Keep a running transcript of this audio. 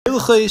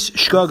Hilchos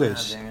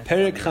Shkagos,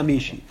 Perek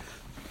Chamishi.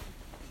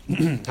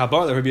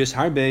 Habar Rabbi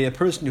Harbe, a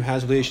person who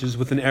has relations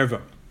with an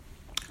erva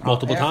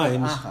multiple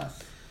times.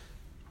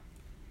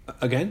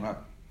 Again,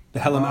 the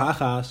Helam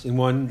Achas in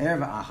one.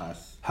 Erva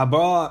Achas.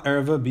 Habar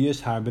Erva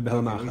Bias Harbe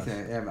Behelam Achas.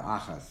 Erva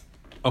Achas.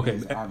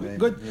 Okay,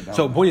 good.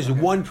 So point is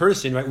one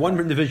person, right? One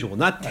individual,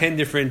 not 10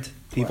 different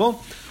people.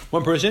 Right.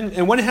 One person,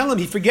 and one Helam,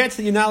 he forgets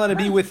that you're not allowed to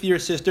be with your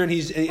sister, and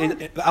he's despite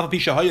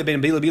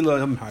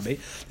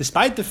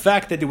the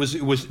fact that it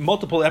was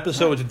multiple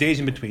episodes of days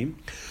in between.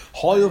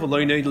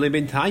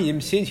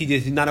 Since he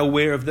is not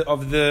aware of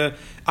the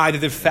either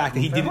the fact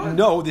that he didn't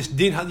know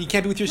you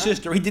can't be with your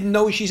sister, or he didn't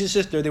know she's his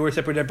sister, they were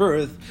separate at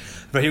birth.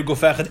 But he would go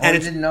and he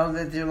didn't know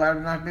that you're allowed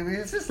to not be with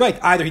your sister. Right,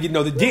 either he didn't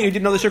know the din, he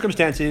didn't know the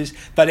circumstances.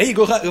 But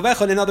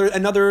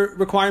another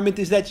requirement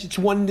is that it's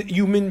one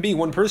human being,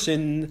 one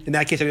person. In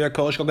that case,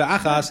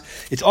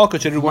 it's all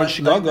considered one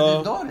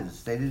shgaga.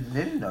 Daughters, they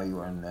didn't know you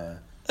were in the.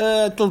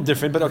 A little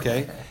different, but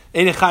okay.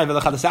 Only chai one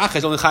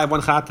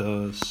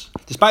chatos,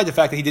 despite the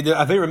fact that he did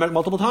a very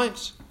multiple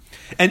times.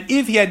 And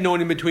if he had known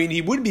in between,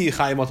 he would be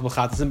chai multiple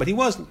chatos, but he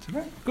wasn't.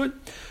 Good.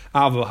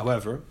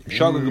 However, if he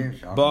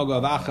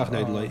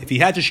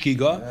had to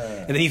shkiga,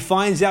 and then he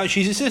finds out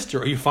she's his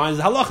sister, or he finds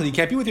the halacha that you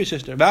can't be with your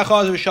sister, then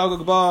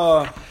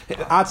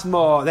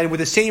with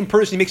the same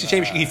person he makes the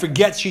same he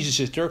forgets she's his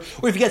sister,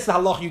 or he forgets the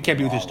halacha you can't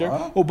be with your sister,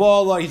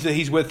 or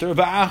he's with her,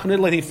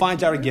 and he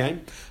finds out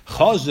again,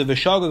 and he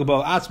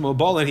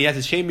has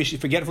the same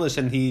forgetfulness,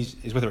 and he's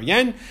with her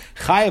again.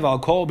 He's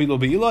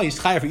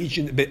chayav for each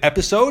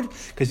episode,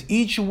 because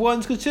each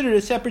one's considered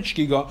a separate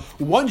shkiga.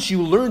 Once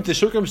you learned the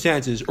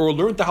circumstances or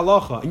learned the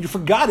halacha, and you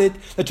forgot it,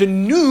 that's a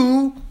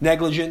new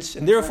negligence,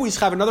 and therefore he's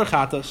chayav another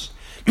chatas.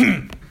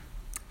 When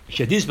it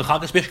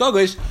comes to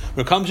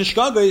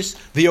shkagos,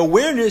 the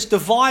awareness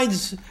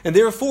divides, and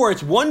therefore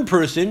it's one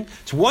person,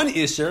 it's one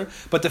isser,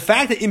 but the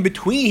fact that in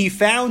between he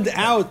found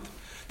out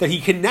that he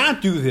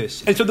cannot do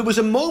this. And so there was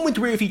a moment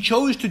where if he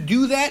chose to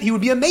do that, he would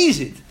be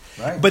amazed.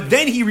 Right. But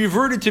then he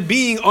reverted to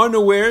being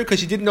unaware because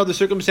he didn't know the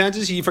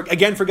circumstances. He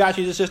again forgot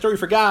she's a sister. He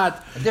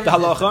forgot the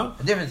halacha.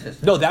 A different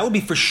sister. No, that would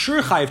be for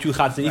sure chayiv two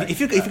chatas. Right. If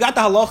you got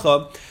the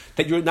halacha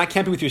that you're not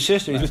camping with your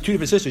sister, he's with two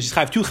different sisters, he's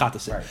chayiv two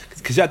chatas.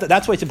 Because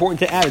that's why it's important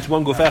to add. It's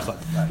one gof echad.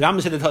 The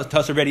Rambam said that to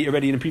us already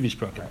in the previous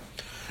program,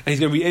 and he's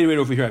going to reiterate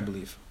over here, I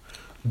believe.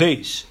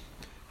 Base.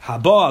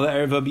 Someone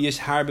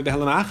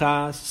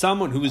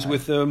who is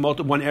with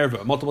one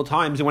erva multiple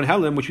times in one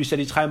helim, which we said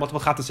he's chayav multiple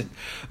chatasin.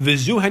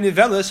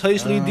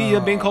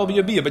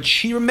 But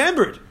she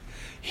remembered.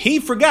 He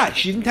forgot.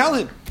 She didn't tell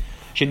him.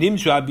 So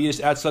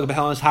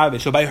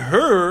by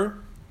her,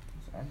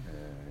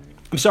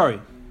 I'm sorry.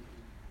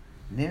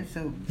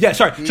 Yeah,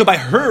 sorry. So by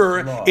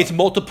her, it's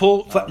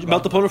multiple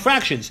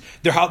infractions.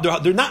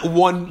 They're not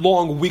one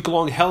long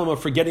week-long helim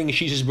of forgetting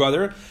she's his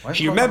brother.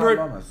 She remembered.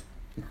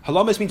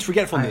 Halamas means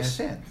forgetfulness.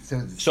 I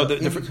understand. So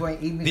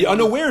the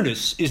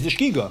unawareness is the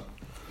shkiga.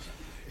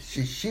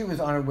 She was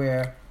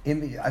unaware,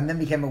 and then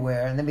became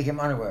aware, and then became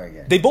unaware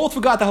again. They both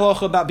forgot the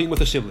halacha about being with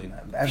a sibling.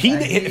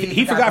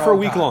 He forgot for a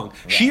week long. Right.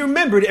 She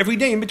remembered every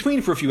day in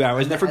between for a few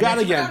hours, and then forgot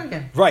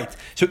again. Right.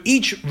 So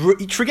each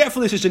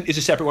forgetfulness is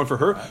a separate one for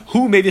her. Right.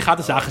 Who may be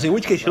chatas achas? In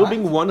which case, he'll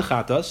bring one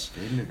chatas.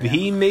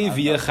 He may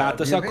be a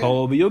chatas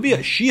akol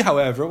b'yobiyah. She,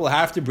 however, will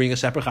have to bring a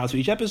separate chatas for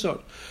each episode.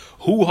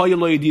 Who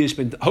hayaloi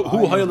dispent? Who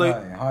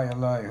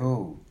hayaloi?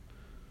 Who?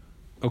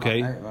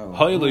 Okay.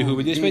 Hayaloi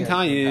who dispent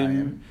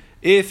time.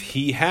 If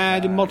he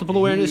had multiple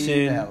awareness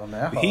in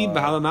he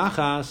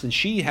b'halamachas, and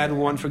she had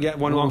one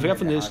long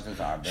forgetfulness,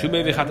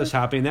 shumei v'chatas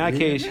happy. In that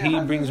case, he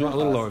brings one a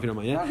little lower, if you don't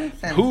mind. Yeah?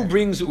 He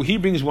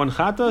brings one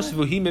chatas,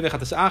 v'hi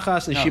v'chatas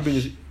achas, and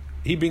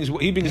he brings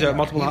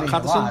multiple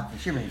chatas.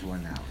 She brings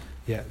one now.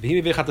 Yeah,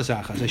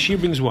 and she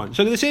brings one.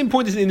 So the same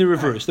point is in the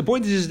reverse. The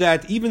point is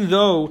that even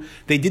though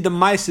they did the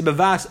ma'aseh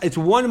b'vas, it's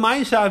one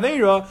ma'aseh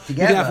avera. You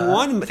can have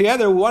one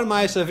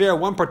ma'aseh avera,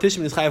 one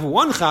participant is chayav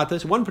one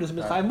chatas, one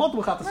participant is chayav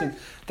multiple chatas.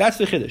 That's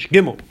the chiddush.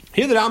 Gimel.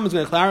 Here the Rambam is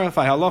going to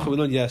clarify halacha we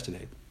learned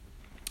yesterday.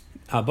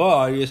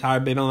 Habar is har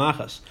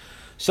be'melachas.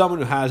 Someone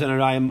who has an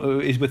arayim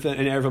is with an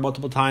erva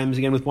multiple times,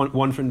 again with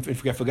one for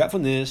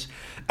forgetfulness.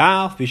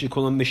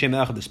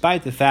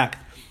 Despite the fact.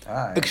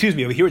 Excuse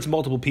me, over here it's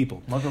multiple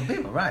people. Multiple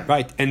people, right.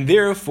 Right, and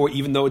therefore,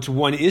 even though it's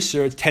one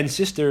isser, it's 10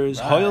 sisters,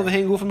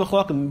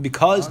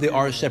 because they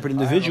are separate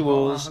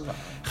individuals, is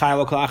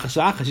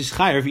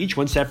chayav each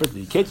one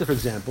separately. Ketza, for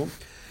example,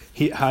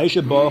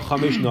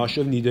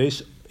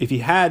 if he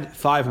had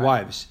 5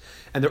 wives,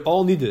 and they're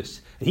all nidas,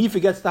 and he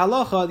forgets the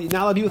halacha, he's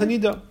not allowed to be with a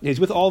nida. He's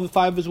with all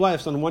 5 of his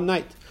wives on one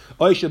night.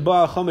 So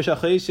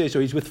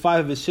he's with 5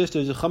 of his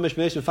sisters, 5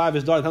 of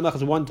his daughters,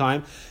 at one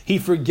time. He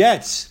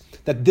forgets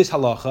that this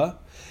halacha.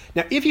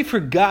 Now, if he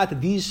forgot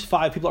that these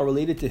 5 people are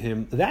related to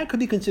him, that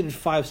could be considered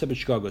 5 separate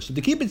shkagos. So to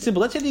keep it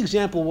simple, let's say the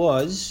example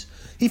was,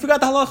 he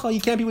forgot the halacha,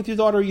 you can't be with your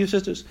daughter or your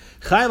sisters.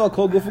 Chayav al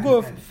kol guf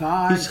guf.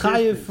 He's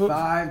chayav for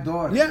 5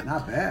 daughters. Yeah.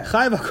 Not bad.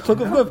 Chayav al kol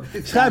guf guf.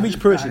 It's chayav each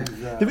person.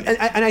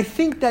 And I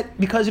think that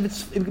because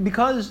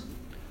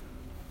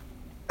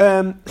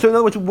So in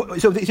other words,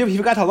 so if you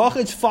forgot halacha,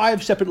 it's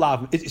 5 separate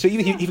lavim. So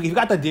even if you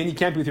forgot that din, you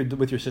can't be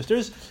with your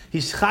sisters.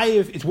 He's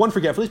chayiv. It's one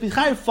forgetfulness, but he's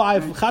chayiv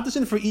 5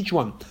 chatasin for each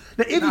one.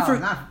 Now, if not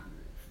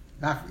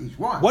for each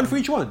one. One for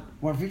each one.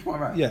 One for each one,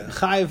 right? Yeah,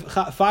 5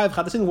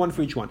 chatasin, one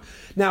for each one.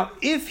 Now,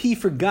 if he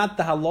forgot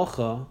the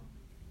halacha,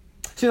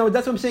 so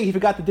that's what I'm saying. He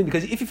forgot the din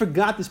because if he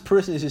forgot this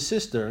person is his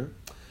sister.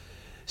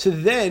 So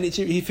then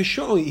he's for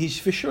sure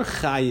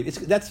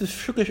chayiv. That's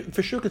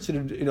for sure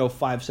considered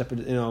 5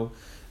 separate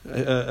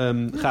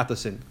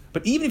chatasin.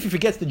 But even if he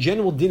forgets the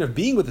general din of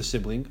being with a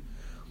sibling,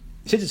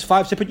 since it's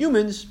 5 separate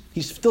humans,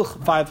 he's still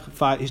five.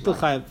 He's still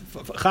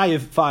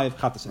chayiv 5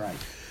 chatasin. Right.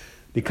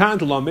 The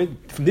Kant Lamed.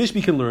 From this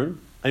we can learn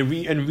and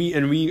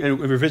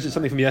revisit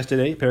something from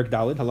yesterday. Perek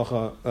Daled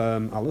halacha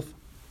aleph.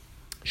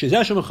 This is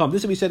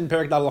what we said in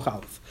Perek Daled halacha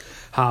aleph.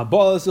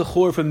 Ha'bal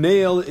zechor for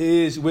male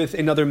is with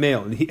another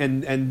male,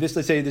 and this,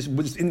 let's say this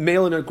in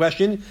male in a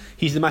question,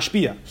 he's the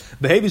mashpia.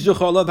 Behavi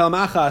zechor lav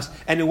machas,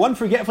 and in one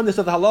forgetfulness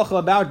of the halacha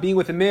about being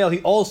with a male, he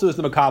also is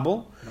the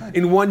makabel. Right.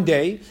 In one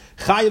day,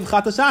 chayiv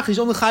chatasach, he's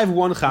only chayiv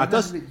one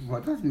chatas.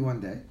 What does be one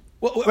day?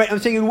 Well, right, I'm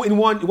saying in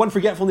one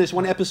forgetfulness,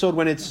 one episode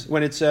when it's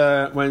one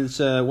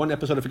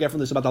episode of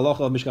forgetfulness about the halacha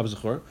of mishkav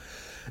zechor.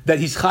 That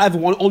he's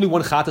chayav only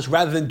one chatas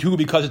rather than 2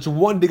 because it's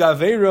one big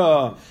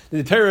avera.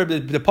 The Torah,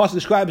 the pasuk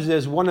describes it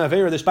as one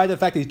avera, despite the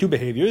fact that he's 2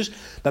 behaviors.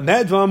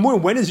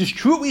 When is this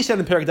true? We said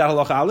in Perek Dal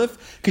Halacha Aleph,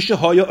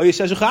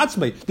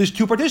 there's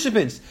 2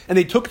 participants, and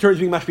they took turns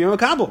being mashpia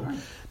makabel.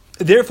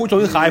 Therefore, it's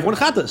only chayav one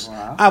chatas.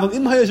 Wow.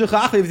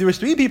 If there was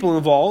 3 people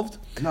involved,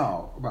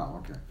 no, well,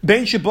 okay.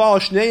 Ben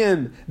Shabal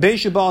Shneim, Ben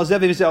Shabal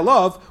Zev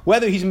V'Zelov,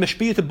 whether he's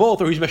mashpia to both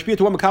or he's mashpia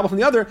to one makabel from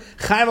the other,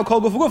 chayav kol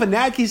guf guf, and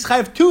that he's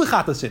chayav 2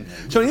 chatasin.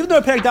 So even though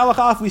in Perek Dalach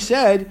Alef we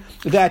said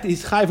that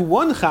he's chayav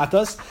 1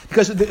 chatas,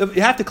 because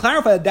you have to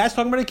clarify that that's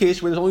talking about a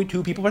case where there's only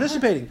 2 people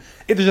participating.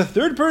 If there's a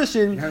third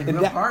person, in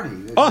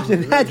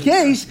that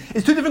case,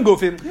 it's 2 different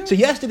gufim. Yeah. So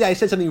yesterday I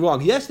said something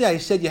wrong. Yesterday I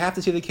said you have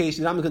to say the case,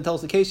 and I'm going to tell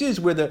us the case is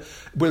where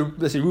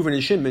let's say Reuven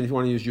and Shimon, if you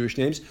want to use Jewish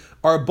names,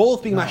 are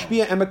both being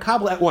mashpia and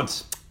makabel at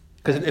once.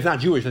 Because if not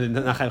Jewish, then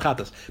not chayav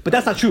chatas. But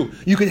that's not true.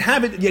 You can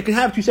have it. You can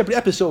have 2 separate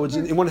episodes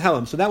in one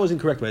helam. So that was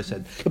incorrect. What I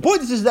said. The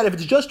point is that if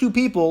it's just 2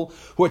 people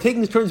who are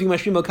taking turns being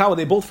mashpia makabel,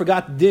 they both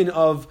forgot the din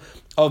of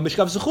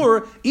mishkav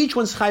zechur. Each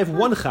one's chayav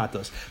 1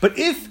 chatas. But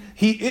if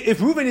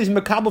Reuven is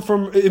makabel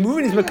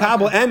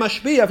and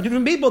mashpia for 2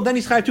 different people, then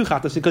he's chayav 2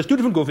 chatas because 2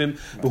 different gufim.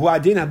 But who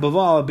adin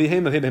habaval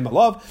behem of him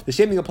alav. The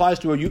same thing applies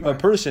to a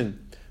person.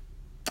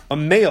 A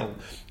male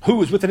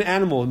who is with an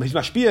animal, he's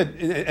mashpia,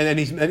 and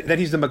he's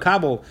the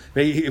makabel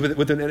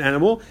with an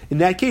animal. In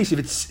that case, if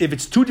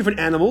it's 2 different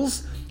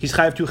animals, he's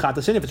chayav 2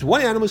 chatas. And if it's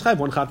 1 animal, he's chayav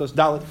 1 chatas.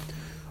 Dalet.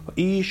 A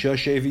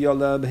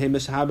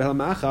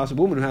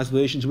woman who has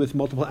relations with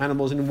multiple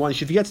animals in one,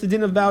 she forgets the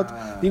din about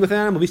being with an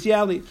animal.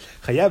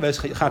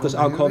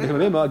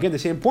 Again, the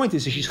same point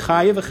is that she's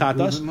chayav a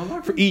chatas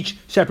for each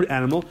separate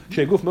animal.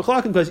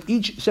 Because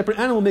each separate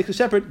animal makes a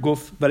separate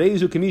guf.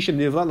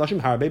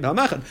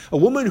 A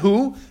woman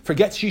who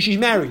forgets she's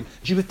married,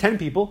 she's with 10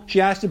 people, she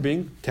has to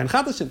bring 10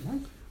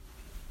 chatasin.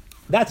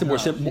 That's a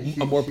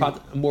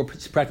more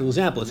practical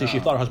example. Let's say she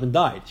thought her husband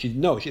died. She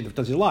does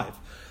he's alive.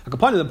 The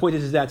point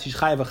is that she's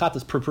chayav a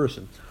chatas per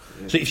person.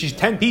 So if she's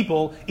 10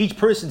 people, each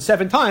person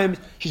 7 times,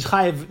 she's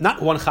chayav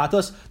not 1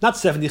 chatas, not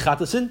 70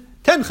 chatasin,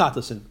 10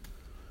 chatasin.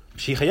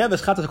 She chayav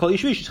as chatas kol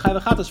ishvi. She's chayav a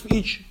chatas for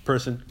each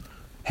person.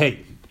 Hey.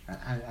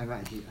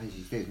 And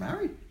she stays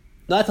married?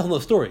 No, that's a whole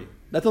other story.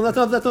 That's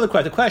another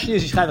question. The question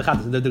is, she's chayav a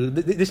chatas.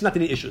 This is not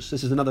any issues.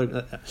 This is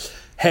another.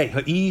 Hey,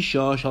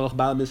 ha'isha shalach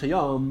ba'al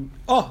misayam.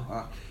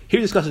 Here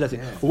he discusses that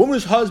thing. A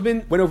woman's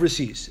husband went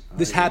overseas.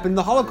 This happened in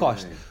the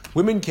Holocaust.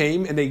 Women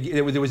came and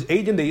there was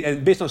aid,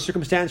 and based on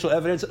circumstantial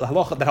evidence, that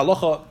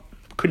halacha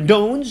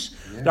condones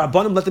that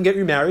Rabbanim let them get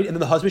remarried, and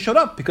then the husband showed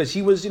up because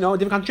he was, a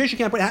different concentration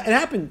camp. It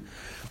happened.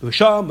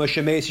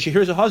 She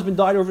hears her husband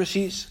died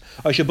overseas.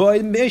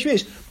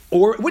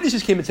 Or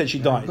witnesses came and said she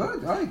died.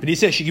 But he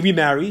says she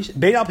remarries.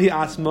 Bein al pi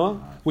atzma,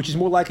 which is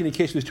more likely in the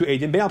case where there's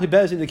 2 Eidim. Bein al pi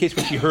bezin in the case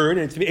where she heard,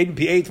 and it's Eidim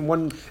pi from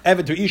one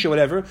Evid to Isha,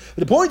 whatever. But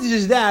the point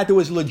is that there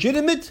was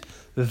legitimate,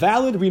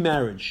 valid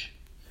remarriage,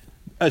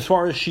 as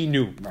far as she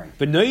knew.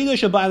 But Noida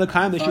Shabbai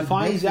Lakayim, that she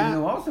finds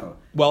out.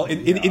 Well,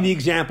 in the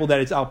example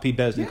that it's al pi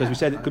bezin, because we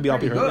said it could be al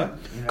pi her.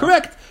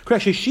 Correct.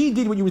 So she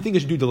did what you would think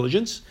is due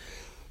diligence.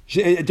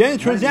 Then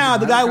it turns out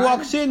the guy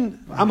walks in.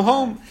 I'm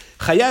home.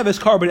 Chayav is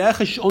carbon.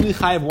 She only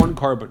chayav 1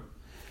 carbon,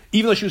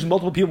 even though she was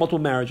multiple people, multiple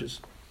marriages.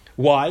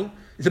 Why?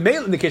 It's a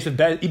male in the case of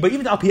bad, but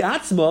even al pi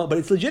atzma, but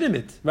it's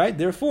legitimate, right?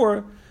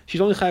 Therefore,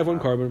 she's only chayav 1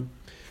 carbon.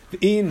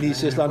 In the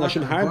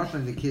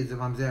kids of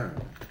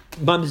Mamzerus.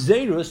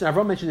 Mamzerus, and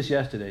Avram mentioned this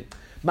yesterday.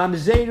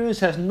 Mamzerus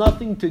has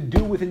nothing to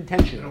do with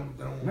intention.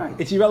 Right.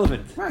 It's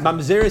irrelevant. Right.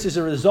 Mamzerus is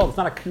a result. It's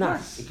not a knas.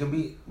 Right. It can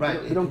be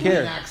right. We don't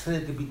care. An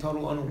accident. It could be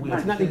total unaware.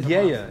 It's not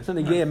negeya. It's not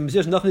negeya. Mamzerus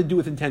has nothing to do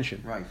with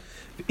intention. Right.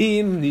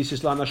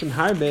 It's not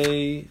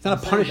a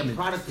punishment. The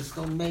product is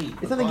still made.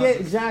 It's not negeya.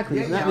 Exactly.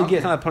 It's not negeya.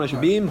 It's not a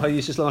punishment.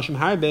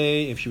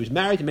 If she was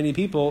married to many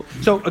people.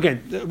 So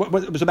again,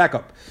 so back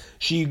up.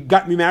 She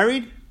got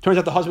remarried. Turns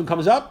out the husband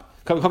comes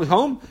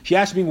home. She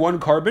has to bring one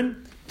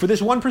carbon for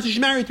this one person she's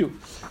married to.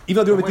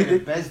 Even though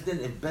if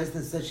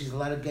Bezdin says she's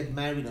allowed to get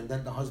married and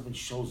then the husband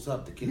shows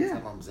up, the kid is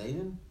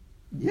Mamzerin?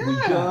 Yeah. We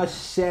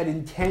just said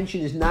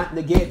intention is not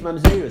negate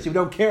mamzera. So we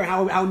don't care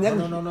how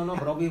negligent. No.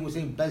 But over here we're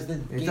saying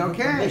Bezdin It's gave him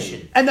okay.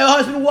 permission. And the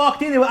husband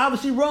walked in. They were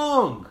obviously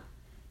wrong.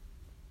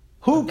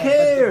 Who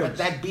cares? But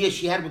that beer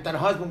she had with that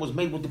husband was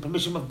made with the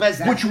permission of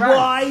Bezdin. Which right.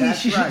 why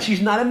That's she's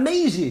not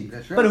amazing.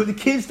 That's right. But the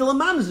kid's still a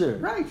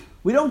mamzer. Right.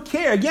 We don't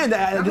care. Again,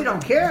 We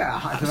don't care.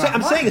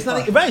 I'm saying it's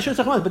not right. Sure, it's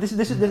not, but this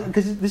is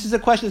because this is a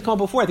question that's come up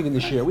before. I think in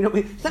this year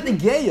it's not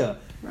negeya.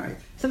 Right.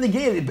 It's not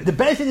negeya. The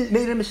Bezdin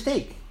made a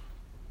mistake.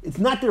 It's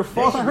not their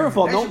fault. It's not her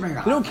fault. No, we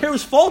don't care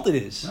whose fault it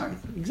is. Right.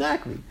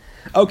 Exactly.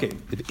 Okay.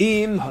 That's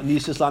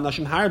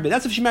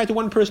if she married to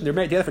one person. They're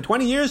married together for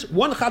 20 years.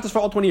 One chattas for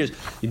all 20 years.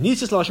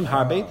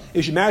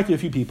 If she married to a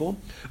few people,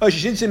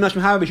 she didn't say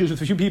nashim harbe. She was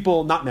with a few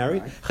people not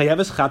married.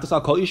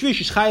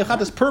 She's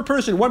chattas per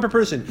person, one per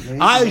person. She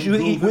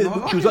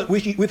was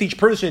with each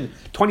person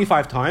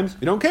 25 times.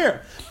 We don't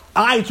care.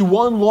 It's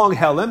one long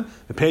helem,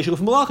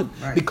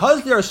 Right.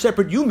 because they are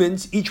separate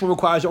humans, each one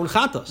requires their own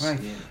chatas. Right.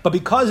 But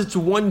because it's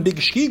one big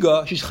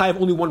shkiga, she's chayav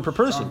only one per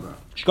person.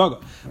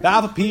 Shkaga.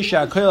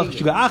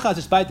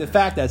 Despite the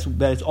fact that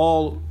it's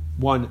all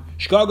one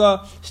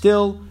shkaga,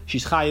 still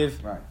she's chayav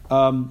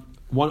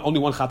only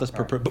one chatas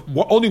per person.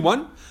 Only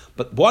one,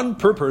 but one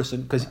per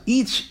person, because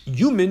each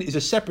human is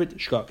a separate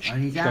shkaga.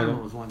 And each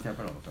animal is one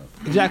separate also.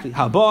 Exactly.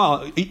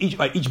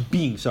 Each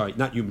being, sorry,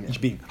 not human,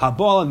 each being.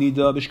 Habal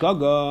nida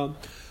b'shkaga.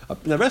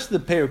 The rest of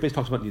the pair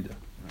talks about nida.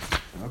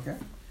 Okay.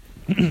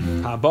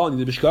 Habal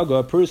nida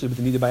b'shkaga, a person with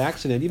a nida by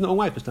accident, even though a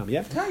wife is time,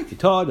 yeah? Right. He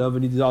taught of a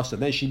nida also.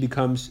 Then she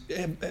becomes,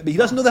 he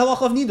doesn't know the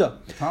halacha of nida.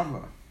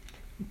 Tavla.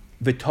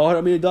 And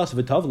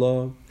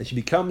she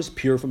becomes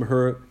pure from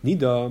her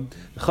nida,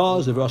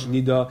 chaz of Rosh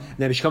nida, and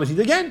then she becomes nida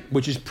again,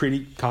 which is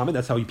pretty common.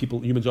 That's how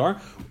humans are.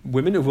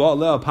 Women and the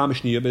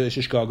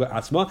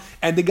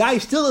guy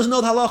still doesn't know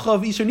the halacha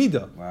of Isur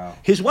nida. Wow.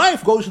 His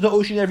wife goes to the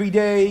ocean every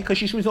day because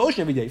she swims in the ocean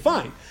every day.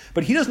 Fine,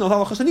 but he doesn't know the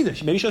halacha of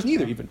nida. Maybe she doesn't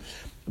either. Even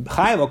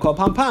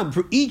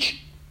for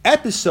each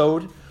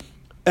episode.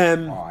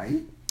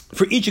 Why?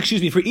 For each,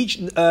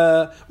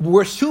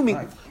 we're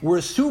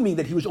assuming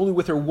that he was only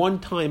with her one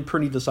time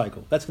per nida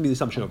cycle. That's going to be the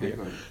assumption over here.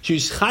 Good.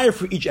 She's chayav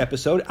for each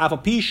episode.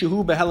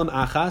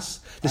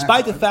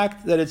 Despite the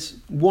fact that it's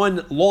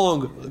one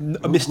long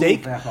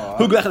mistake,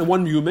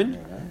 one human.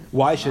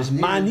 Why? She says,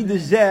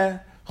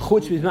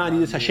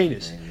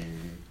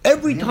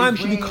 every time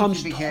she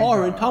becomes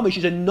tahar and tamei,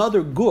 she's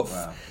another guf.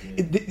 Wow.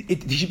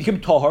 She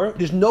becomes tahar.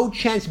 There's no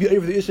chance to be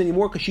over the Isra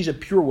anymore because she's a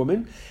pure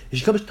woman. If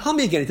she becomes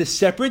tamei again, it's a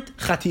separate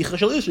chaticha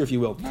shel Isra, if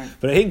you will. Right.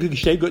 But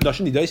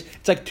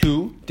it's like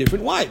two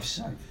different wives,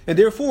 right. And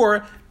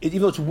therefore,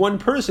 even though it's one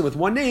person with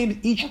one name,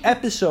 each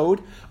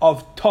episode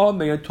of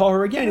tamei and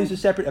tahar again is a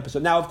separate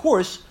episode. Now, of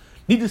course,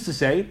 needless to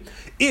say,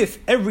 if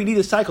every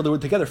nida cycle they were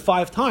together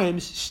 5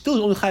 times,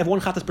 still only have one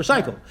chatas per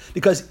cycle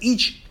because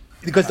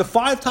the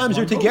 5 times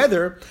they're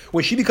together,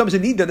 when she becomes a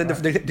nida, then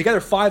they're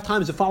together 5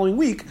 times the following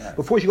week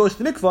before she goes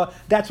to the mikvah.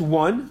 That's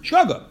one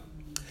shaga.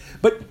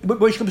 But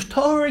when she comes to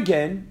her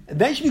again,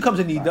 then she becomes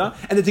a nida,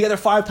 and they're together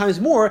 5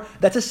 times more.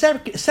 That's a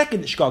second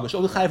shaga. So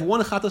only have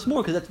one chatas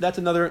more because that's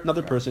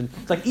another person.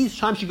 It's like each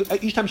time she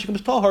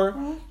comes to her,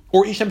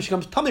 or each time she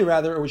comes tamei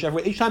rather, or whichever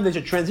way. Each time there's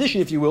a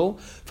transition, if you will,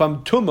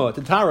 from tumah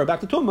to tara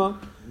back to tumah.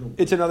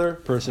 It's another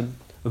person.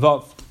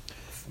 Vav.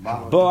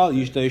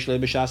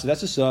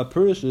 That's a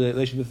personal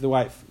relation with the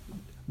wife.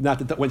 Not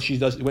that when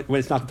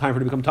it's not the time for her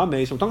to become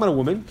tamei. So we're talking about a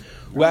woman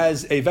who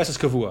has a vesas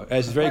kavua,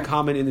 as is very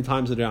common in the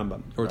times of the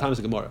Rambam or times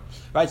of the Gemara.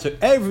 Right. So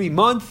every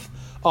month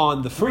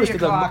on the first 3 of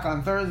the o'clock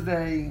on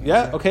Thursday.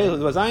 yeah, okay,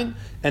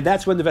 and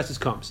that's when the vesas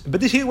comes. But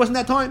this here wasn't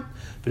that time.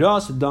 But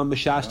also done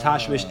b'shas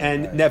tashmish,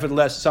 and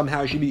nevertheless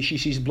somehow she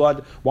sees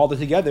blood while they're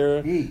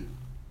together. She.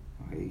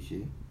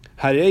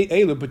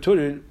 They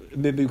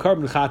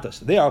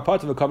are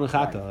part of a carbon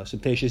chatas.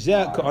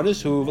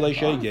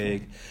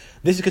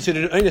 This is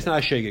considered an not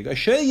a shegig. A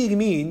shegig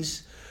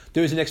means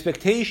there is an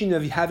expectation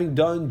of having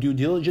done due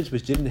diligence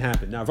which didn't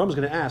happen. Now, Avram is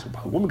going to ask,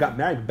 a woman got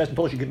married, the best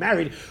told she get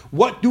married,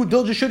 what due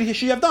diligence should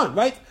she have done,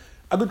 right?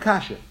 A good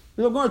kasha.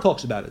 The Gemara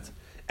talks about it.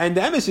 And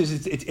the emes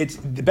is, it's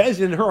the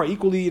Bezdin and her are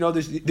equally,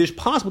 there's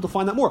possible to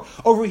find out more.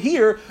 Over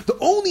here, the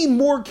only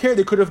more care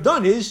they could have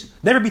done is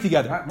never be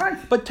together. Right.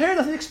 But Torah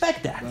doesn't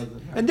expect that.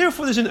 And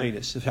therefore there's an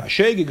einus.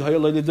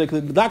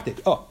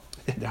 Oh,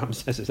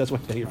 that's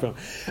what I'm taking it from.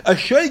 A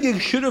shegig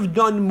should have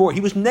done more.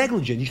 He was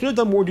negligent. He should have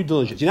done more due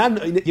diligence.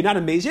 You're not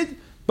amazed,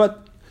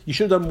 but you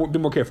should have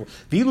been more careful.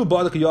 And a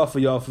regular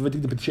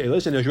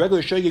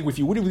shegig, if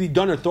you would have really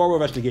done a thorough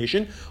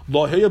investigation, you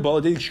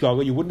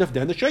wouldn't have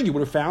done the shegig. You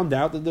would have found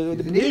out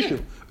the issue.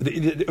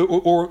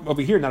 Or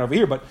over here, not over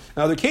here, but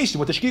in other cases,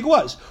 what the shegig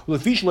was.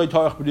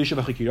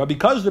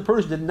 Because the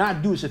person did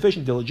not do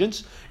sufficient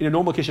diligence in a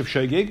normal case of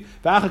shegig,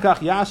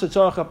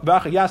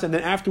 and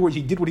then afterwards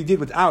he did what he did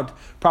without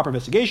proper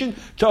investigation,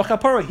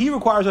 he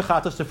requires a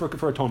chatas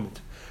for atonement.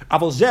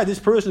 Aval Zed, this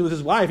person with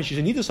his wife, and she's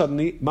a nida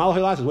suddenly, Mal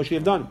Hilas, what should he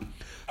have done?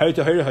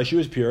 She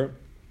was pure.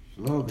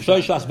 And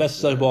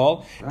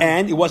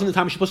it wasn't the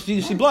time she's supposed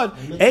to see blood.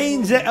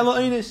 And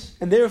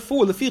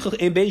therefore,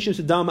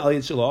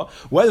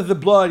 whether the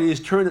blood is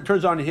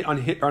turns on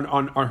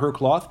her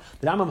cloth,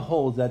 the Rambam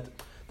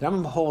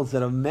holds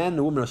that a man and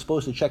a woman are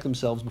supposed to check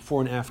themselves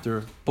before and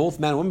after, both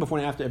man and woman before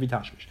and after every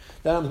tashmish.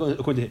 That is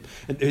according to him,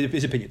 and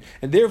his opinion.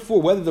 And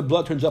therefore, whether the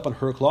blood turns up on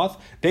her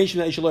cloth,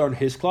 on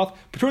his cloth,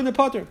 turn the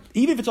potter.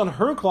 Even if it's on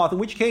her cloth, in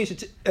which case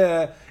if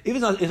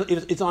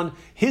it's on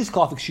his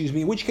cloth,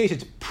 in which case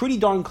it's pretty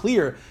darn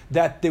clear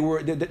that they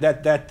were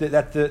that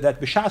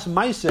b'shas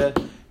ma'aseh.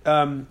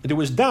 There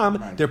was dam.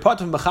 Right. They're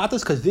part of machatas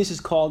because this is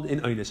called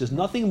in oinus. There's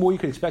nothing more you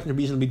can expect and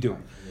reasonably do.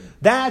 Right.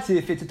 That's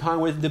if it's a time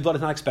where the blood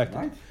is not expected.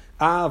 Right.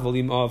 If,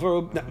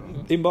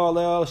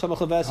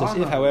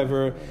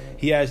 however,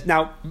 he has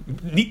now,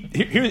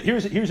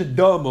 here's a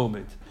duh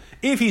moment.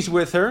 If he's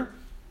with her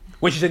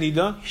when she's a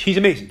nida, she's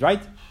amazing,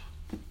 right?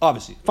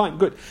 Obviously, fine,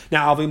 good.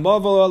 Now, if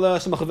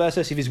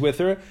he's with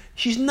her,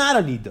 she's not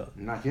a nida,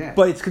 not yet,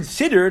 but it's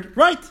considered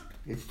right.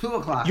 It's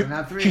 2:00 and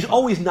not 3. She's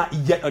always not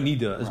yet a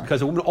nida, right.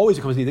 Because a woman always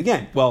becomes nida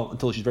again. Well,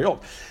 until she's very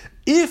old.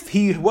 If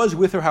he was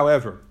with her,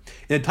 however,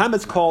 in a time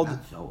that's called.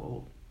 Not so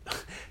old.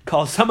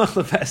 Called samach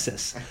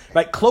leveses,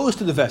 right? Close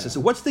to the veses.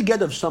 So what's the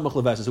get of samach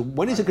leveses?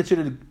 When is it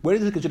considered? When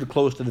is it considered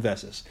close to the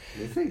veses?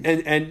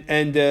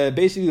 And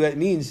basically that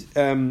means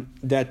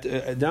that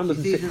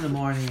she sees in the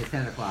morning at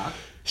 10:00.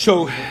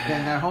 So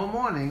then that whole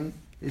morning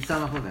is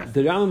samach leveses.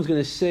 The Rambam is going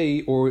to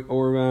say, or as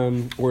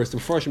the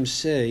Mefarshim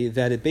say,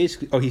 that it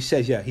basically. Oh, he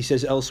says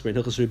elsewhere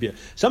in Hilchos Rubia.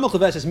 Samach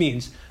leveses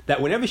means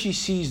that whenever she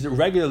sees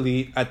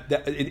regularly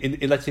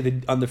in let's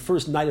say on the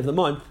first night of the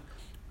month,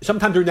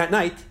 sometime during that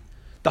night.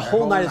 The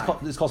whole night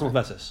is called Samach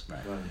Leveses.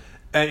 Right.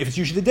 And if it's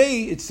usually the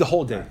day, it's the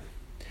whole day. Right.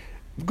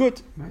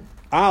 Good. Right.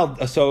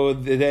 So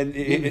then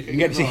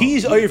again, so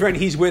he's over and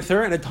he's with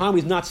her, and at a time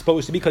he's not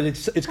supposed to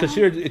because it's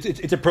considered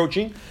it's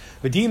approaching.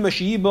 He doesn't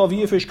want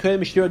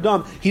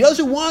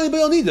to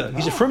be al nida.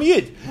 He's a firm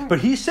yid, but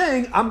he's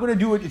saying I'm going to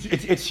do it.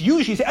 It's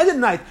usually at the end of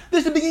the night. This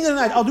is the beginning of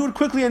the night. I'll do it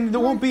quickly, and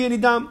there won't be any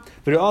dam.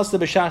 But it also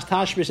b'shas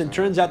tashmis, and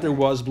turns out there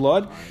was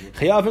blood.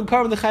 Chayav and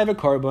carbon, the chayav and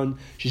carbon.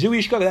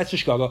 Shizui shkaga. That's the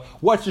shkaga.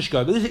 What's the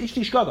shkaga? This is an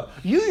interesting shkaga.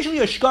 Usually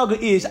a shkaga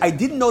is I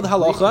didn't know the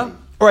halacha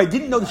or I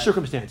didn't know the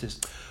circumstances.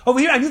 Over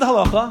here, I knew the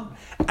halacha,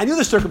 I knew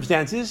the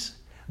circumstances,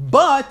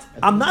 but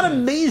I'm not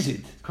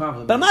amazed.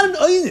 But I'm not an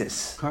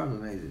oinus.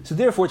 So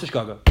therefore, it's a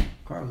shkaga.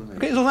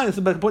 Okay, so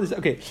the point is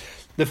okay.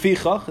 The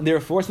fichach, and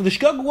therefore, so the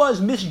shkaga was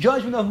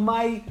misjudgment of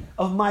my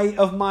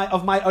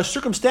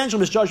circumstantial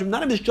misjudgment,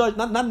 not a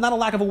misjudgment, not a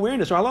lack of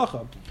awareness or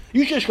halacha.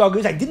 Usually, shkaga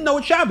is I didn't know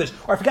it's Shabbos,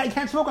 or I forgot you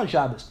can't smoke on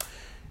Shabbos.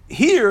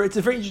 Here, it's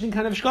a very interesting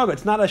kind of shkaga.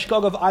 It's not a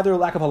shkaga of either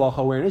lack of halacha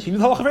awareness. He knew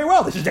the halacha very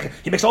well.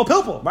 He makes all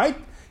pilpul, right?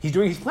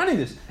 He's planning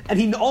this, and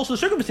he knows also the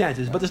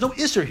circumstances, but there's no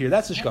isser here.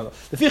 That's the shkaga.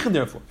 The fichim,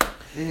 therefore,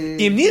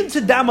 in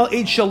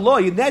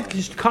that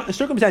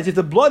circumstance, if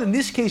the blood in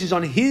this case is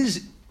on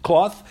his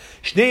cloth,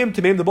 shneim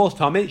tameim, they're both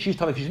tamei. She's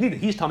tamei, she's nida.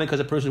 He's tamei because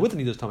a person with a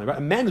nida is tamei, right?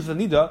 A man who's with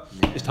a nida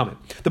is tamei.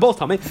 They're both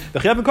tamei. The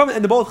chayav and carbon,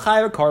 and they're both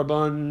chayav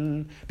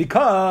carbon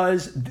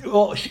because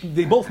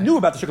they both knew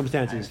about the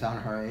circumstances.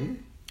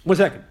 One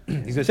second, he's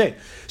going to say.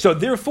 So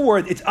therefore,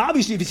 it's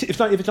obviously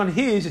if it's on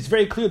his, it's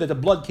very clear that the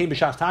blood came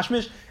b'shas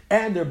tashmish,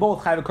 and they're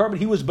both chayav carbon.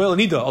 He was b'el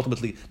nida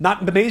ultimately,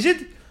 not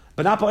b'mezid,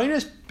 but not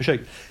b'aynis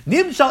b'sheik.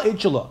 Nimsal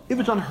itchala. If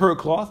it's on her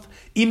cloth,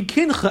 im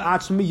kincha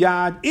atzmi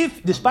yad.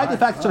 If despite the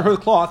fact it's on her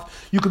cloth,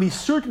 you can be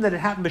certain that it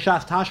happened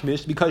b'shas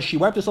tashmish because she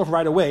wiped herself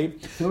right away.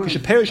 Because she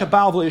perished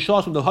abal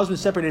v'yishos when the husband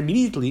separated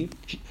immediately.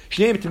 She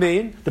named it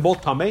tamein. They're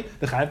both tamei.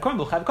 The chayav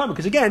carbon,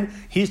 because again,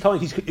 he's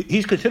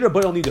considered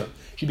b'el nida.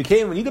 She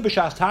became a nida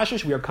b'shas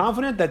tashish. We are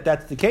confident that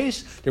that's the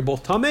case. They're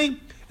both tamei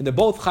and they're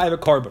both chayav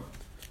carbon.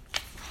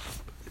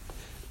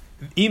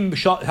 And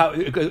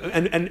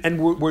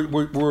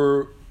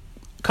we're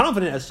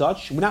confident as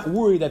such. We're not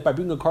worried that by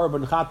bringing a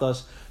carbon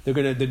chatas, they're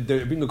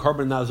bringing a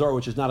carbon nazar,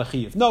 which is not a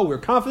chiyuv. No, we're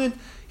confident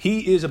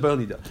he is a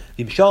b'nida.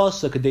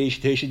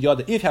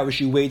 If, however,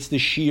 she waits the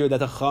shear that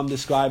the Chum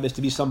described as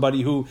to be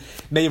somebody who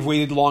may have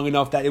waited long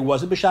enough that it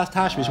wasn't b'shas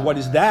tashmish. What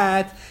is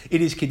that?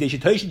 It is kadesh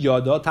teishid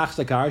yada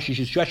tachsakar. She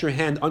should stretch her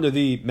hand under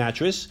the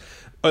mattress.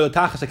 Or the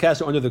tachas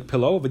hakasa under the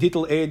pillow,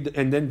 v'titel aid,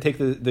 and then take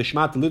the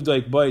shmat, the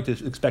livdaik boy to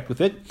expect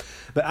with it.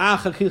 But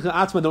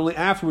only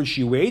afterwards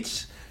she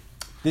waits.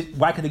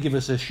 Why can they give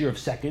us a shear of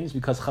seconds?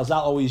 Because Chazal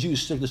always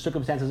use the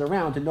circumstances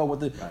around to know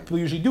what the people are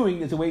usually doing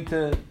is a way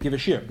to give a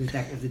shear.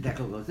 If the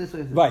decal goes this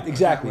way. Right,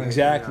 exactly.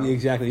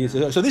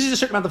 So this is a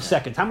certain amount of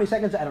seconds. How many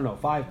seconds? I don't know.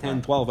 5,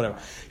 10, 12, whatever.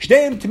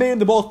 Shneim Tameim,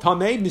 they're both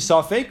Tamei,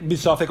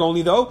 Misafek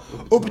only though.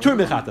 Upatur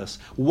Mechatas.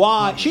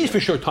 Why? She's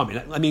for sure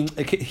Tamei. I mean,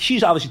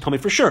 she's obviously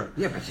Tamei for sure.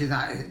 Yeah, but she's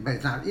not. But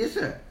it's not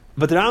Yisr.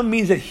 But the Ram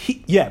means that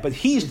he's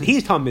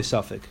Tamei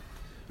Misafek.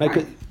 Right?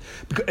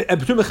 And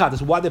Upatur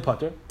Mechatas. Why they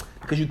putter?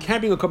 Because you can't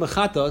bring a korban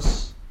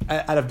chatos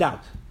out of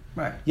doubt.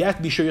 Right. You have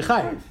to be sure you're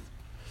chayiv.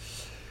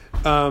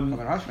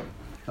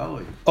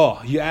 Totally.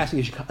 Oh, you're asking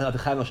if the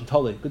chayiv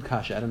totally. Good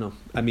kasha. I don't know.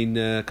 I mean,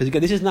 because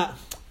again, this is not.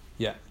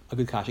 Yeah, a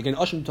good kasha. Again,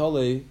 Ashim Tole.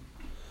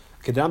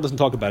 Okay, the Ram doesn't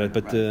talk about it,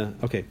 but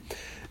okay.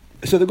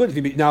 So the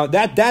good now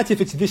that's if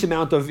it's this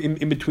amount of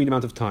in between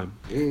amount of time.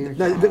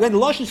 Now the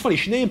lashon is funny.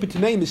 Shnei and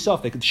P'tameim is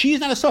suffix. She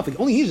is not a suffix.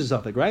 Only he's a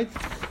suffix, right?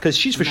 Because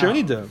she's for sure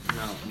Nida.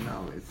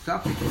 No. It's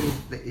suffix.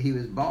 He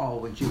was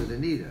bald when she was a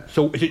Nida.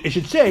 So it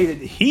should say that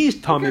he's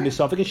Tamim is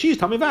suffix and she's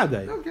Tamim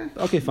Vade.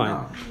 Okay, fine.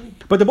 No.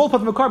 But they're both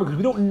part of a carbon because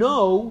we don't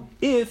know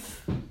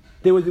if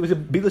there was a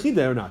Bilas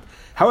Nida or not.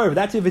 However,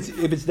 that's if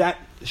it's that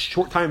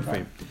short time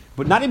frame.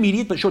 But not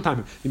immediate, but short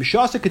time. If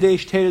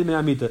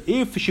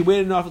she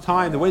waited enough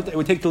time, the way it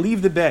would take to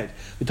leave the bed,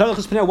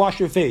 wash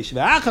her face, and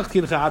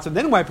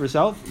then wipe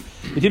herself.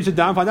 In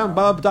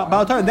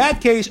that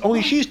case,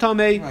 only she's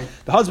tamei.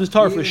 The husband's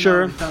tar for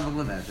sure.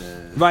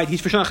 Right,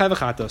 he's for sure chayv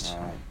chatos.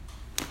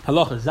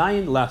 Halacha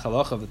Zayin, last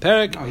halacha of the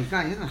parak. No, he's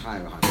not. He's not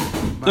chayv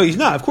chatos. No, he's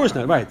not. Of course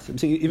not. Right. I'm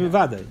saying even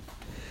Vade.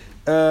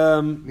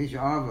 I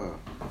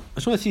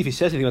just want to see if he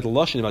says anything about the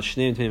lashon about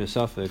Shnei and Tmeim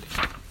Safek.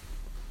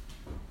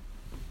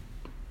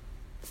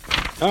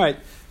 All right,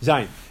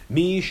 Zayin.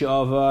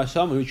 Mishava,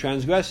 someone who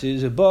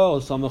transgresses a ball,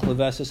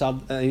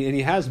 and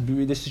he has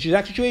this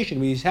exact situation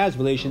where he has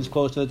relations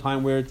close to the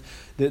time where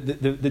the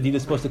deed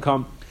is supposed to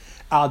come.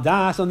 Al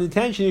das on the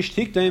intention is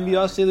that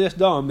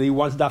he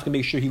wants to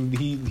make sure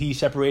he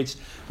separates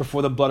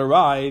before the blood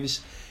arrives,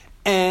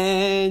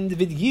 and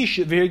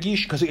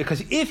because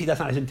if he that's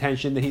not his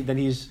intention, then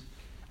he's.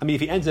 I mean,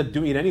 if he ends up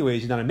doing it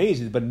anyways, he's not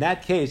amazed. But in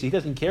that case, he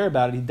doesn't care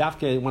about it. He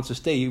dafke wants to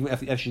stay even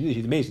if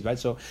he's amazed, right?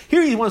 So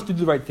here he wants to do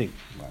the right thing,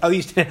 right. At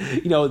least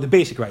the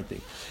basic right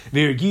thing.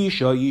 And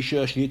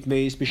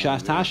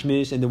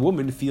the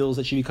woman feels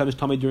that she becomes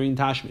tamei during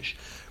tashmish.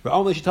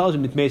 But she tells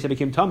him that I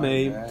became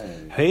tamei.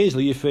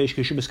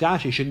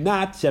 He should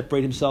not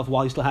separate himself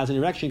while he still has an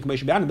erection. As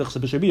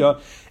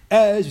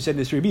we said in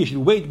this Rebbe, he should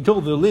wait until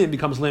the limb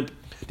becomes limp,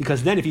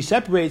 because then if he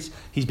separates,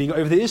 he's being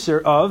over the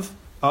isser of.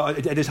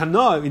 There's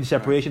hana in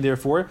separation,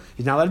 therefore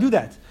he's not allowed to do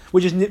that.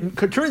 Which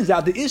turns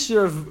out the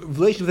isser of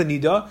relation with the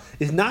nida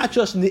is not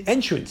just in the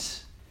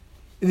entrance;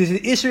 it is an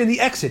isser in the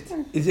exit.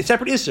 It's a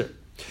separate isser.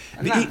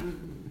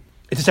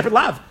 It's a separate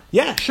lav.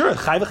 Yeah, sure.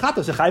 Chayv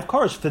chatos, a chayv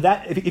kars. For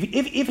that,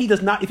 if he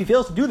does not, if he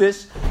fails to do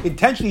this,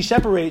 intentionally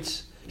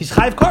separates. He's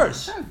chayv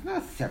kars. That's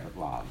not a separate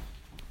lav.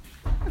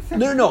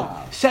 No.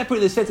 Separate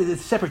in the sense that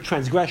it's a separate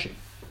transgression.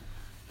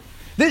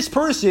 This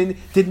person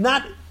did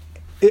not.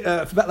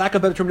 For lack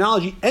of better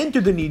terminology,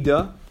 entered the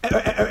nida.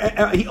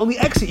 He only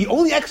exited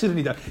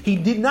the nida. He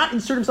did not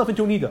insert himself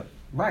into a nida.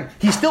 Right.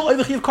 He's still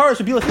over the karas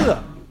to be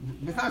lachila.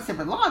 It's not a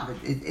separate law.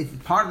 It's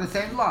part of the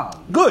same law.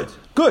 Good,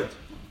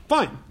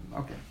 fine.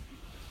 Okay.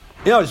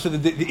 So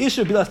the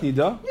issue of bilas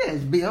nida. Yeah,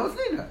 it's bilas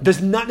nida.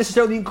 Does not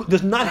necessarily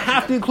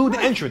have to include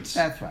the entrance.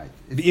 That's right.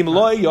 The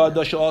imloy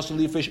yada shall also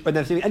leave fish, but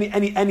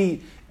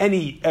any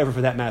ever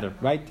for that matter,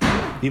 right?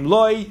 The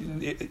imloy,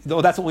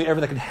 though that's the only ever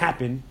that can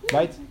happen,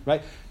 right?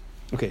 Right.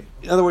 Okay.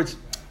 In other words,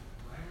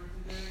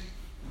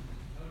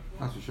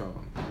 that's for sure.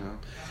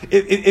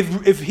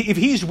 If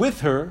he's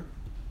with her,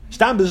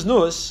 stam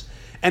biznus,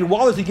 and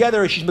while they're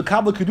together, she's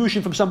makabel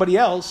kedushin from somebody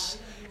else,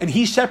 and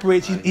he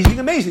separates. He's being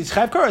amazing. It's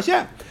chayv karas,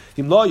 yeah.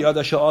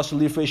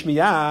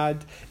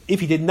 If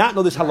he did not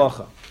know this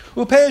halacha,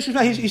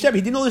 he said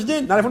he didn't know this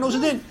din. Not everyone knows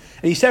the din,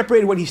 and he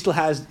separated when he still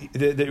has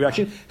the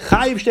erection.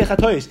 Chayiv shtei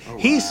chatois.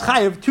 He's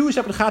chayiv two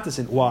separate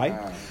chatasin. Why?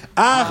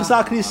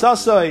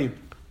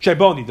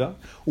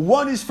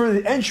 One is for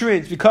the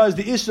entrance because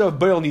the issue of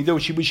Baal Nida,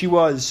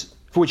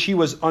 which he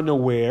was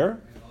unaware.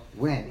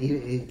 When?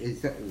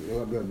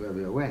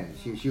 When?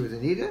 She was a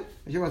Nida?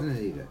 Or she wasn't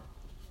a Nida?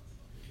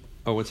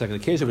 Oh, 1 second.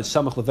 The case of it's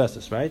Samach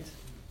Levestis, right?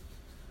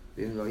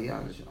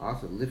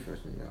 Also, live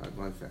first.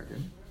 1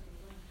 second.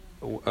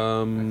 That's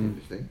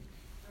interesting.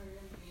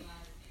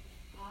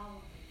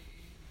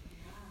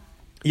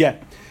 Yeah.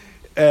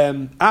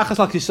 Achas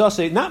al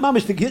Kisase, not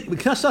Mamish the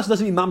Kisase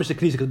doesn't mean Mamish the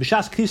Knisa, because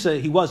B'Shas Kisa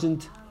he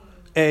wasn't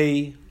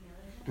a.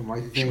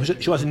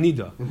 She wasn't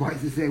Nida. Why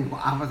does it say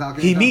Achas al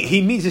Kisase?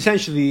 He means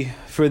essentially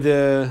for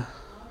the.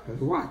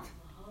 What?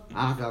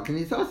 Achas al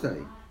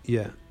Kisase.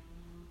 Yeah.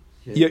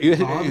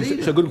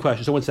 So good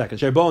question. So 1 second.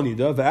 Sherbal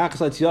Nida,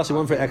 V'Achas al Kisase,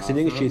 one for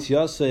exiting.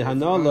 Sheitziase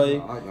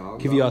Hanalei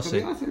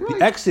Kiviyase.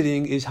 The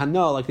exiting is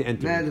Hanal like the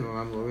entering.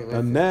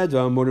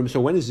 So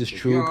when is this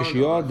true?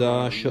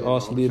 Kishiyada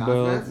she'as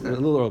liba. A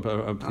little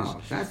please.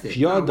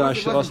 Kishiyada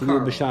she'as liba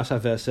b'shas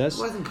haveses. It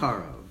wasn't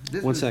Karo.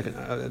 1 second,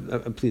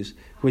 please.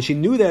 When she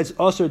knew that it's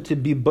also to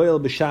be boil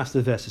b'shas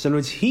haveses. In other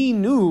words, he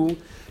knew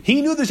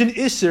there's an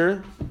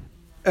isser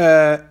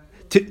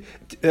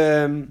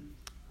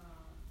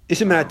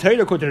Isser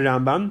according to the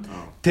Rambam,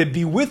 to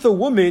be with a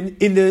woman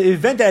in the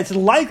event that it's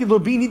likely to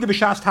be nida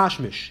b'shas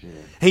tashmish.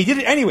 And he did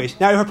it anyways.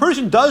 Now, if a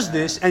person does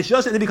this and she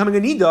doesn't end up becoming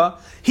a nida,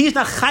 he's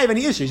not chayv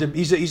any isser.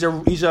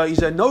 He's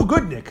a no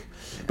good nick.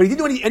 But he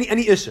didn't do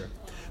any isser.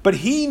 But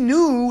he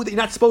knew that you're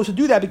not supposed to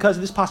do that because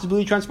of this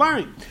possibility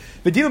transpiring.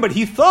 But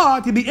he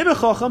thought he'd be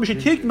ibechacham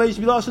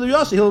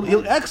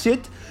he'll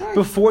exit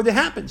before that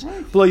happens.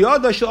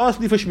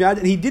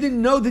 And he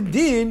didn't know the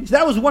din. So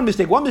that was one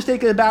mistake. One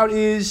mistake about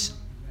is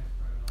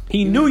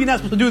he knew you're not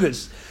supposed to do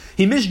this.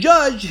 He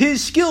misjudged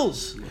his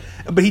skills,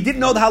 but he didn't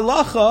know the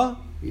halacha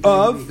He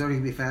of. thought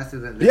he'd be faster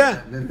than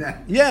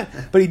that. Yeah,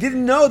 but he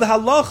didn't know the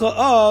halacha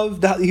of.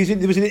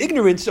 There was an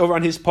ignorance over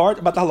on his part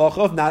about the halacha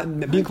of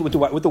not being with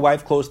the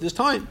wife close to this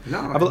time.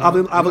 No, I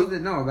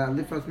didn't know about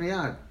lifos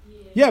miyad.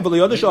 Yeah, but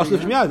Leodah Shas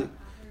Lifos Miyad.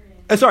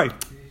 Sorry.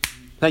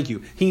 Thank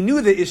you. He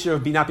knew the issue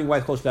of not being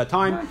wife close to that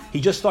time. Right.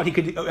 He just thought he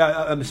could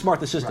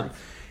smart the system. Right.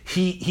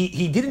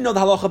 He didn't know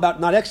the halacha about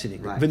not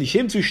exiting. Right.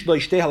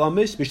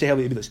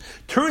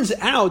 Turns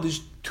out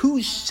there's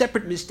two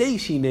separate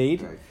mistakes he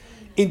made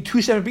in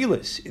two separate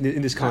bilas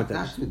in this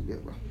context. Not two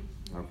bilas.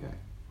 Okay.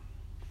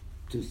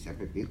 Two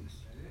separate bilas.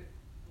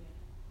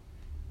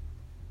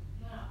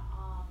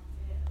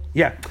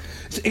 Yeah.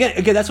 So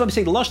again, that's why I'm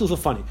saying the lashon is so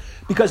funny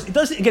because it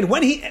doesn't. Again,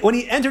 when he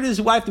entered his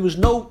wife, there was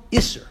no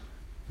isser,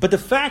 but the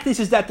fact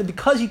is that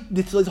because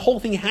this whole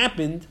thing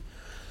happened,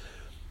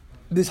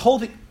 this whole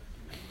thing.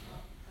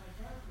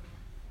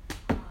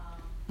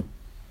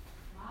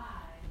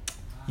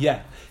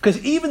 Yeah, because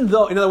in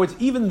other words,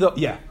 in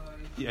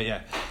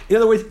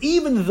other words,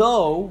 even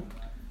though,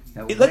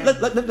 let me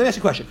ask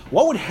you a question: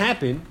 what would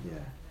happen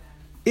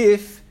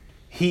if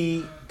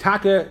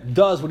Taka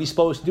does what he's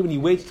supposed to do and he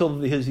waits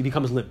till he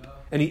becomes limp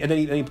and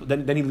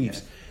then he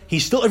leaves?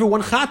 He's still over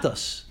one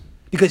chatas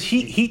because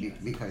he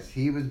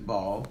was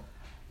bald.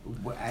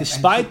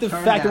 Despite the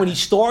fact that when he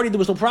started there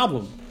was no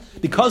problem.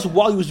 Because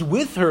while he was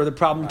with her, the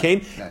problem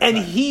came, and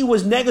he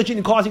was negligent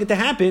in causing it to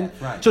happen.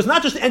 So it's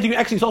not just entering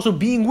and exiting; it's also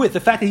being with the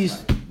fact that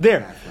he's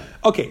there.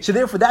 Okay, so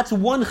therefore that's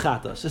one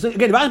chatas. So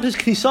again, about his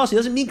knisas, he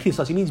doesn't mean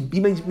knisas. He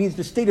means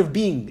the state of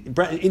being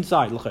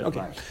inside.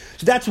 Okay,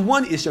 so that's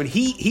one issue. And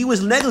he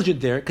was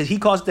negligent there because he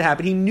caused it to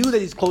happen. He knew that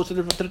it's closer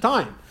to the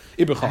time.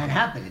 It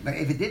happened, but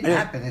if it didn't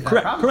happen, it's not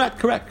a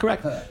problem.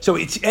 Correct. So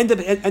it's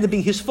ended up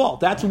being his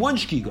fault. That's one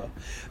shkiga.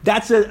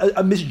 That's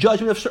a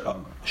misjudgment of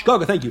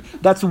shkaga. Thank you.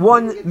 That's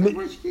one.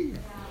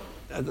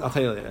 I'll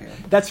tell you later.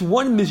 That's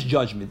one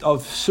misjudgment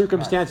of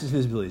circumstances and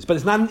his abilities, but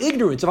it's not an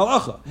ignorance of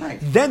halacha.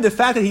 Then the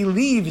fact that he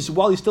leaves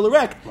while he's still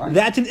erect,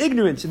 that's an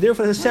ignorance, and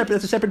therefore that's a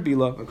separate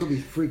bila. It could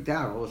be freaked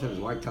out. All of a sudden, his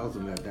wife tells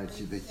him that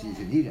she's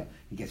Anita.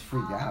 He gets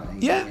freaked out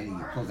and he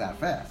pulls out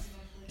fast.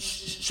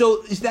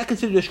 So is that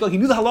considered a shkal? He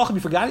knew the halacha, and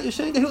he forgot it. You're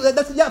saying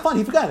that's fine.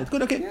 He forgot it.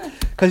 Good, okay.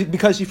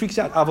 Because he freaks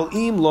out. Aval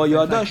im lo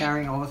yadash. Like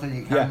carrying all of a sudden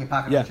you're carrying your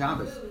pocket on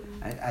Shabbos,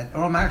 and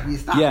automatically you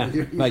stop.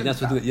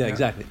 That's what.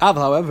 Exactly. Aval,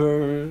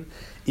 however.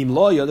 He did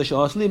not know this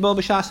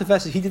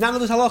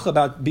halacha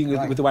about being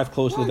with the wife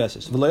close to the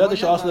vessels.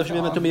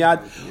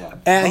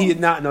 And he did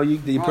not know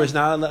the person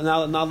not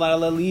allowed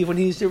to leave when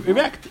he's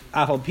erect.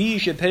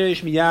 Despite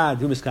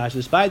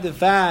the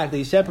fact that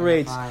he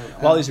separates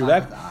while he's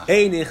erect,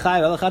 he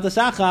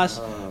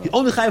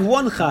only have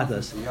one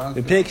chatas.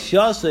 It takes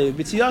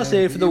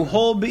Yaseh for the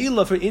whole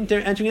be'ilah for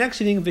entering and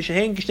exiting.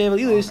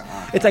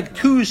 It's like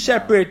two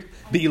separate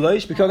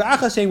be'ilah. Because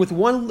Achas saying with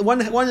one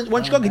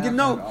shkog he didn't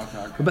know.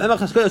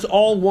 But it's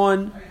all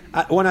one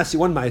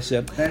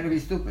ma'aseh. Better to be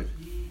stupid.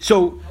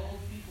 So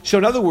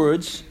in other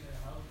words,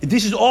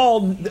 this is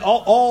all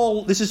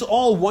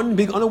one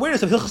big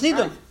unawareness of Hilchos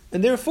Nida,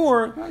 and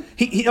therefore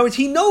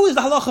he knows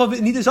the halacha of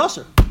Nida's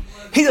Aser.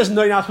 He doesn't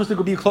know you're not supposed to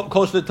go be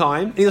close to the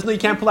time. He doesn't know you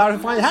can't pull out and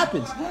find it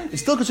happens.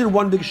 It's still considered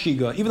one big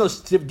shiga, even though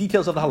it's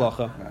details of the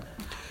halacha.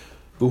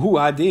 But who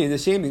adin, the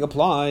same thing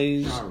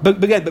applies.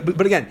 But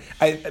again,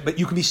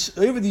 you can be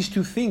over these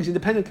two things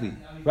independently,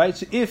 right?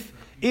 So if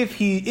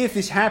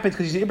this happens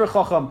because he's an Ibra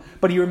Chacham,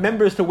 but he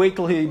remembers to wait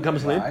till he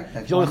becomes limp,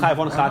 he's only chayav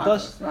one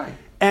chatas,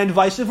 and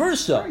vice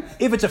versa.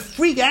 If it's a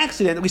freak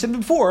accident, like we said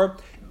before,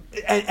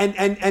 and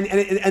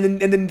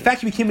in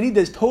fact he became an Ida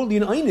is totally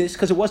an Einus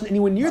because it wasn't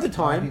anywhere near the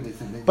time,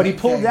 but he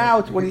pulled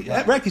out when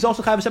he's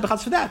also chayav separate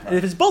chatas for that, and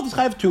if it's both, it's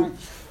chayav two.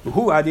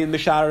 Who adin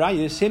mishar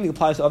rayis? Same thing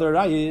applies to other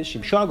rayis.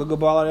 Shimshag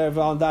gobal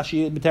erva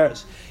dashi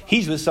b'teres.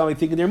 He's with somebody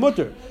thinking they're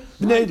mutter.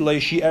 The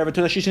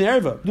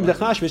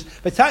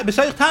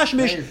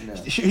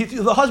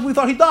husband we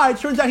thought he died,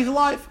 turns out he's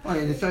alive.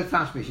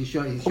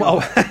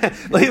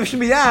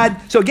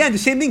 So again, the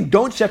same thing.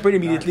 Don't separate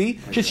immediately.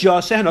 Because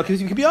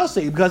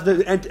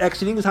the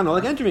exiting is not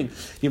like entering.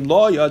 If he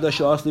does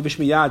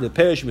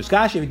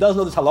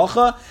know this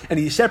halacha and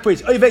he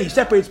separates,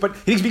 but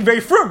he's being very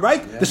firm,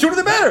 right? The sooner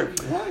the better.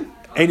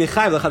 Sai,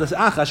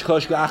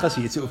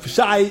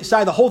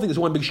 the whole thing is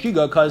one big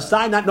shkiga because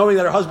Sai not knowing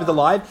that her husband's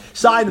alive,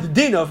 Sai the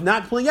din of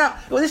not pulling out.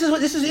 Well, this is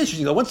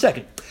interesting though. 1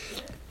 second.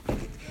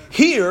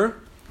 Here,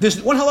 there's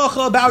one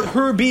halacha about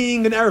her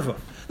being an erva.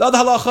 The other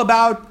halacha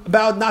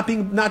about not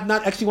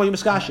exiting while you're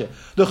miskashe.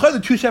 The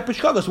two separate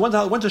shkagas. One's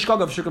a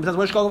shkaga of circumstance,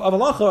 one's a shkaga of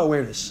halacha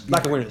awareness,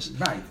 lack of awareness.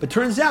 Right. But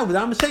turns out,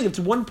 without saying, if it's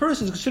one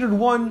person, it's considered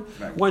one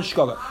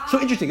shkaga. So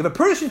interesting. If a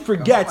person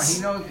forgets,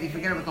 he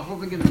forget about the whole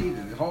thing of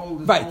the whole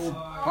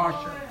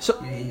parsha.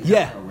 So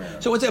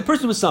So it's a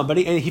person with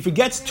somebody, and he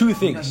forgets two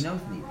things. He knows.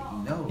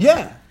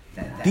 Yeah.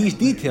 That These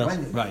details.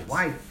 When Right. His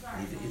wife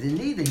is in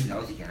need, he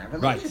knows he can't have a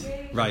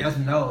relationship. Right. He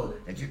doesn't know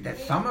that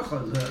some are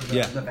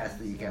the best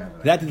that you can have a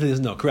relationship. That he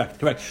doesn't know. Correct.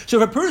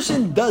 So if a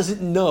person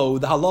doesn't know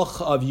the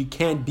halacha of you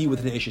can't be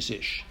with an Eshes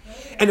Ish,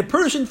 and a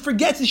person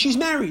forgets that she's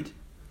married,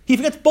 He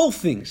forgets both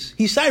things.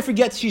 He Sai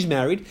forgets she's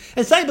married,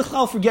 and Sai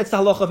B'chal forgets the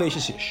halacha of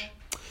Eishes Ish.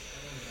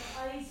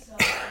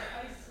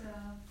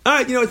 All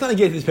right, it's not a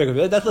gate to this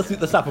paragraph.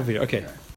 Let's stop over here. Okay.